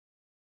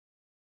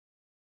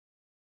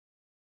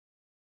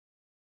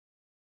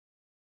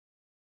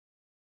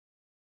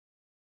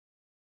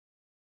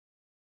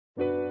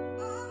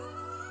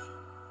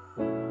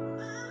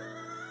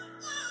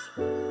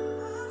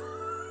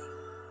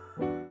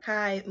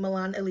Hi,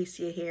 Milan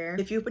Alicia here.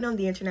 If you've been on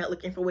the internet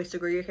looking for ways to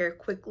grow your hair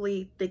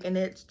quickly, thicken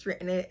it,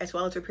 straighten it, as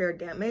well as repair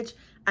damage,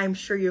 I'm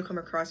sure you'll come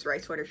across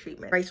rice water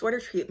treatment. Rice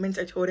water treatments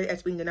are touted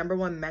as being the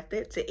 #1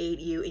 method to aid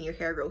you in your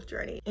hair growth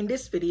journey. In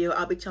this video,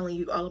 I'll be telling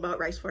you all about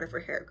rice water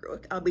for hair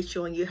growth. I'll be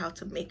showing you how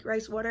to make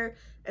rice water,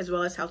 as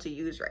well as how to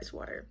use rice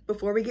water.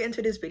 Before we get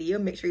into this video,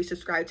 make sure you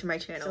subscribe to my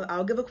channel. So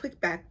I'll give a quick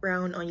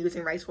background on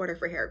using rice water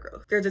for hair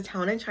growth. There's a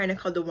town in China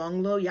called the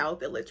Wanglo Yao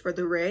village where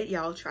the Red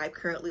Yao tribe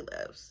currently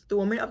lives. The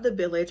women of the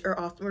village are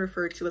often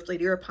referred to as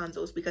Lady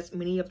Rapunzels because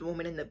many of the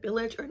women in the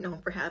village are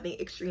known for having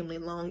extremely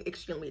long,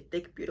 extremely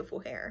thick, beautiful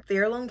hair.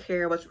 Their long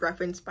hair was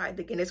referenced by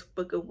the Guinness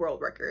Book of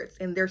World Records,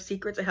 and their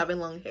secret to having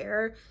long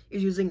hair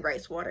is using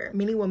rice water.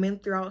 Many women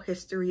throughout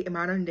history and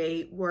modern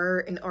day were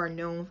and are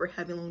known for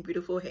having long,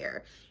 beautiful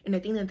hair, and the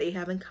thing that they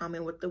have in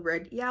common with the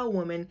Red Yao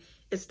woman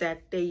is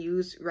that they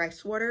use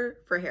rice water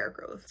for hair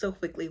growth. So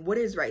quickly, what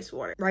is rice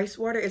water? Rice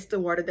water is the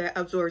water that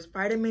absorbs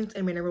vitamins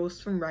and minerals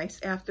from rice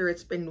after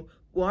it's been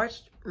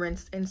washed,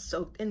 rinsed, and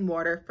soaked in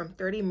water from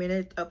 30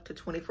 minutes up to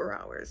 24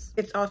 hours.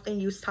 It's often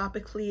used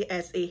topically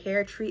as a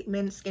hair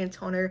treatment, skin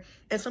toner,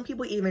 and some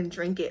people even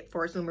drink it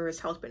for its numerous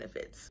health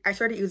benefits. I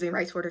started using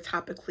rice water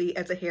topically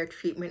as a hair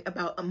treatment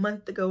about a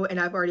month ago, and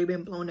I've already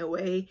been blown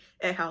away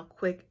at how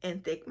quick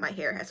and thick my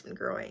hair has been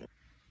growing.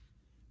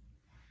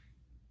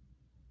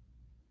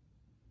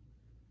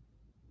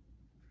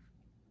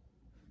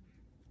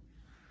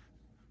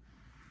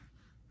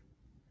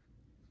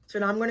 So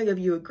now I'm going to give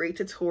you a great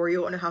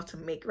tutorial on how to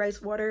make rice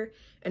water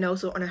and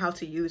also on how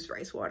to use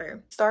rice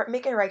water. Start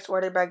making rice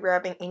water by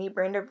grabbing any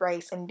brand of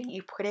rice and then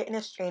you put it in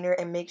a strainer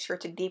and make sure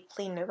to deep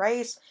clean the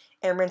rice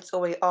and rinse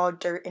away all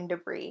dirt and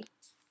debris.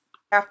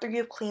 After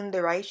you've cleaned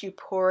the rice, you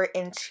pour it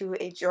into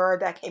a jar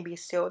that can be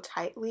sealed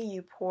tightly.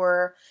 You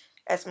pour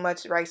as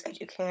much rice as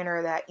you can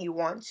or that you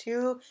want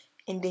to,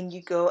 and then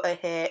you go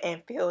ahead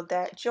and fill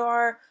that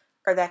jar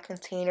or that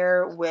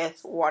container with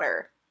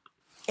water.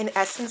 In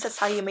essence, that's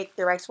how you make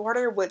the rice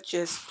water, with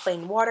just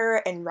plain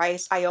water and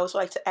rice. I also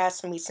like to add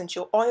some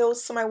essential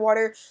oils to my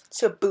water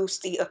to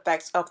boost the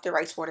effects of the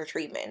rice water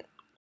treatment.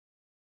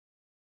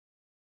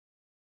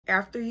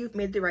 After you've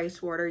made the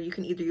rice water, you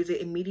can either use it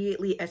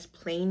immediately as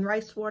plain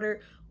rice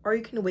water, or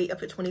you can wait up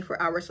to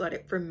 24 hours to let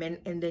it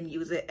ferment and then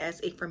use it as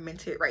a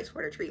fermented rice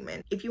water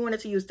treatment. If you wanted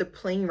to use the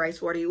plain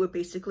rice water, you would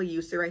basically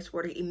use the rice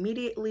water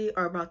immediately,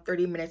 or about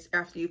 30 minutes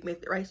after you've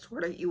made the rice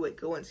water, you would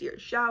go into your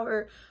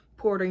shower,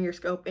 pour it on your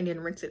scalp, and then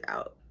rinse it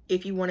out.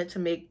 If you wanted to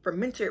make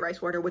fermented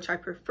rice water, which I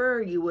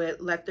prefer, you would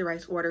let the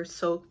rice water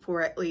soak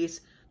for at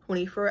least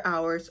 24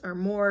 hours or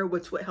more,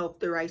 which would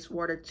help the rice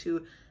water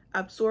to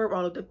absorb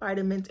all of the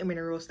vitamins and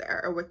minerals that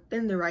are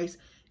within the rice,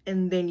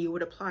 and then you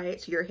would apply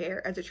it to your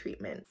hair as a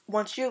treatment.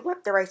 Once you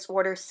let the rice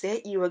water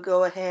sit, you would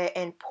go ahead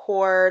and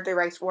pour the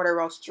rice water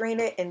or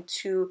strain it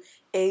into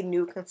a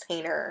new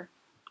container.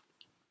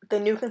 The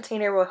new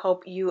container will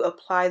help you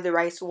apply the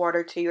rice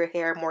water to your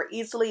hair more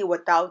easily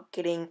without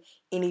getting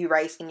any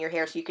rice in your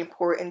hair. So you can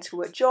pour it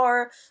into a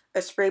jar,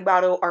 a spray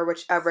bottle, or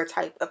whichever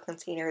type of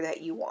container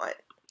that you want.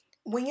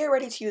 When you're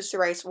ready to use the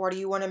rice water,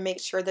 you want to make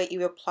sure that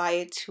you apply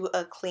it to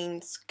a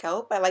clean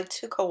scalp. I like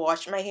to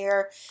co-wash my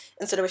hair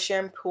instead of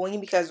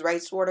shampooing because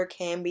rice water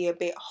can be a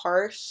bit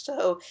harsh.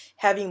 So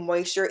having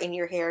moisture in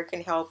your hair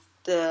can help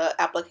the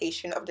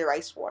application of the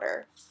rice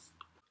water.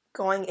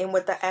 Going in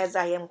with the As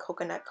I Am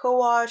Coconut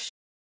Co-Wash.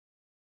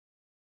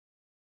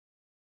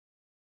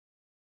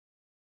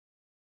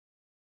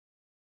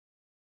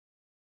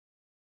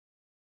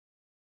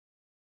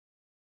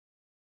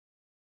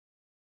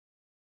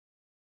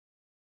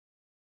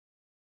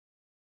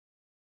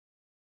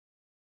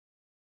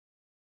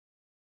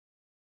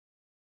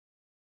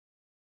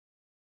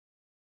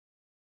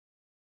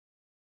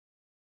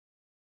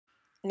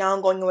 Now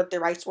I'm going in with the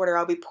rice water.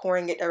 I'll be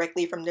pouring it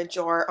directly from the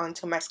jar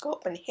onto my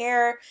scalp and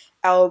hair.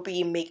 I'll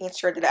be making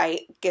sure that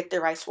I get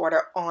the rice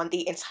water on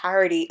the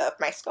entirety of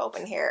my scalp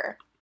and hair.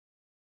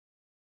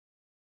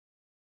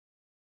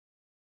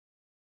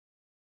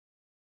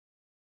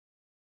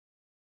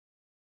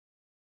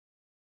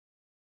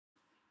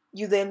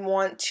 You then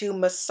want to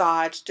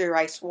massage the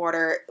rice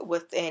water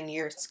within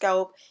your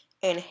scalp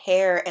and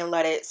hair and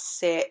let it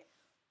sit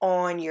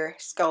on your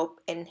scalp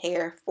and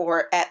hair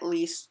for at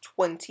least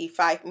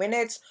 25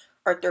 minutes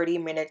or 30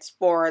 minutes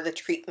for the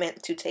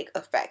treatment to take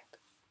effect.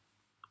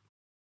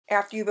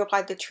 After you've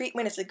applied the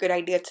treatment, it's a good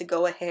idea to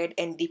go ahead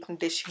and deep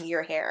condition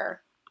your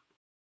hair.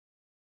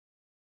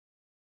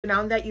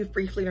 Now that you've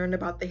briefly learned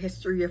about the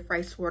history of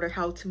rice water,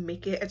 how to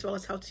make it, as well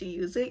as how to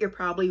use it, you're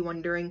probably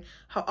wondering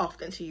how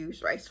often to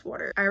use rice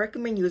water. I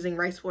recommend using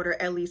rice water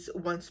at least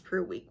once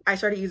per week. I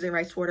started using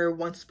rice water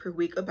once per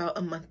week about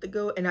a month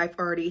ago, and I've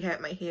already had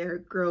my hair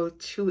grow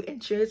 2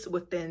 inches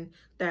within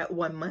that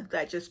 1 month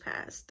that just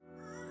passed.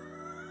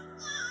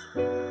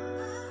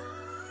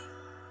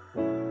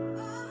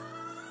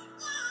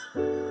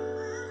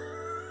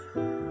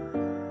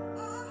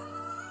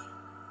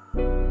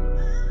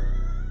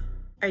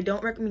 I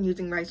don't recommend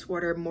using rice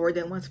water more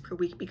than once per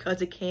week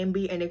because it can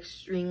be an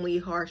extremely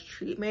harsh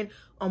treatment,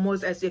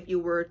 almost as if you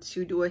were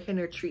to do a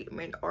henna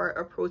treatment or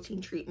a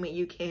protein treatment.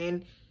 You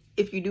can,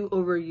 if you do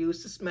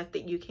overuse this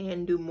method, you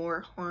can do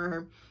more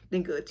harm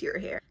than good to your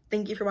hair.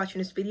 Thank you for watching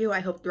this video.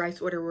 I hope the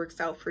rice water works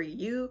out for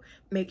you.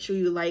 Make sure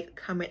you like,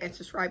 comment, and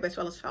subscribe, as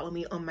well as follow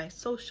me on my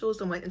socials,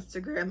 on my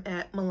Instagram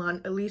at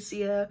Milan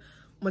Alicia.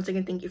 Once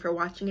again, thank you for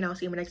watching, and I'll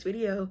see you in my next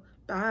video.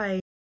 Bye.